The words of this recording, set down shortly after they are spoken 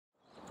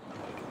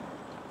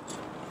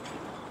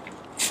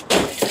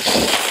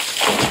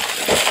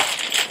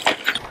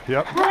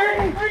Yep.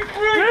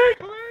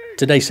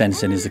 Today's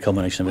sentencing is the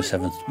culmination of a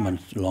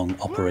 7-month-long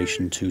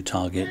operation to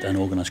target an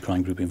organised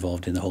crime group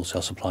involved in the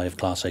wholesale supply of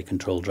Class A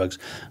controlled drugs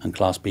and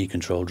Class B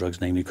controlled drugs,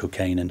 namely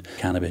cocaine and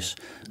cannabis.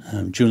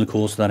 During the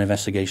course of that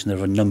investigation, there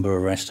are a number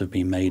of arrests have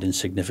been made, and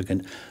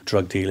significant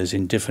drug dealers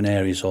in different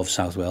areas of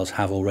South Wales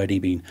have already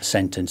been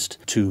sentenced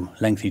to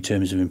lengthy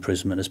terms of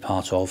imprisonment as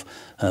part of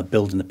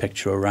building the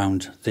picture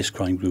around this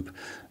crime group,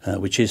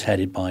 which is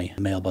headed by a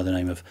male by the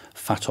name of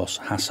Fatos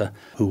Hasa,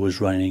 who was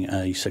running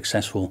a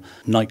successful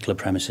nightclub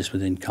premises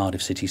within Cardiff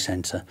city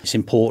centre. It's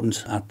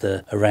important at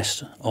the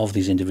arrest of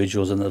these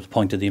individuals, and at the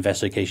point that the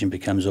investigation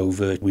becomes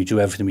overt, we do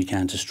everything we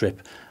can to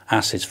strip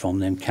assets from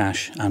them,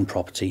 cash and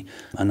property,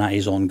 and that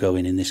is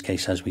ongoing in this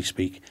case as we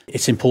speak.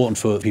 It's important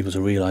for people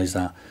to realise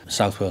that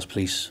South Wales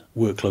Police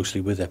work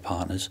closely with their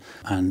partners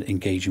and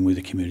engaging with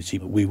the community,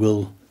 but we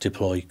will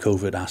deploy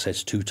covert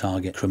assets to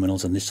target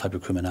criminals and this type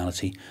of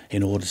criminality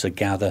in order to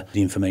gather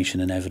the information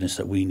and evidence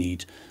that we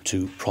need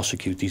to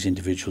prosecute these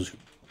individuals.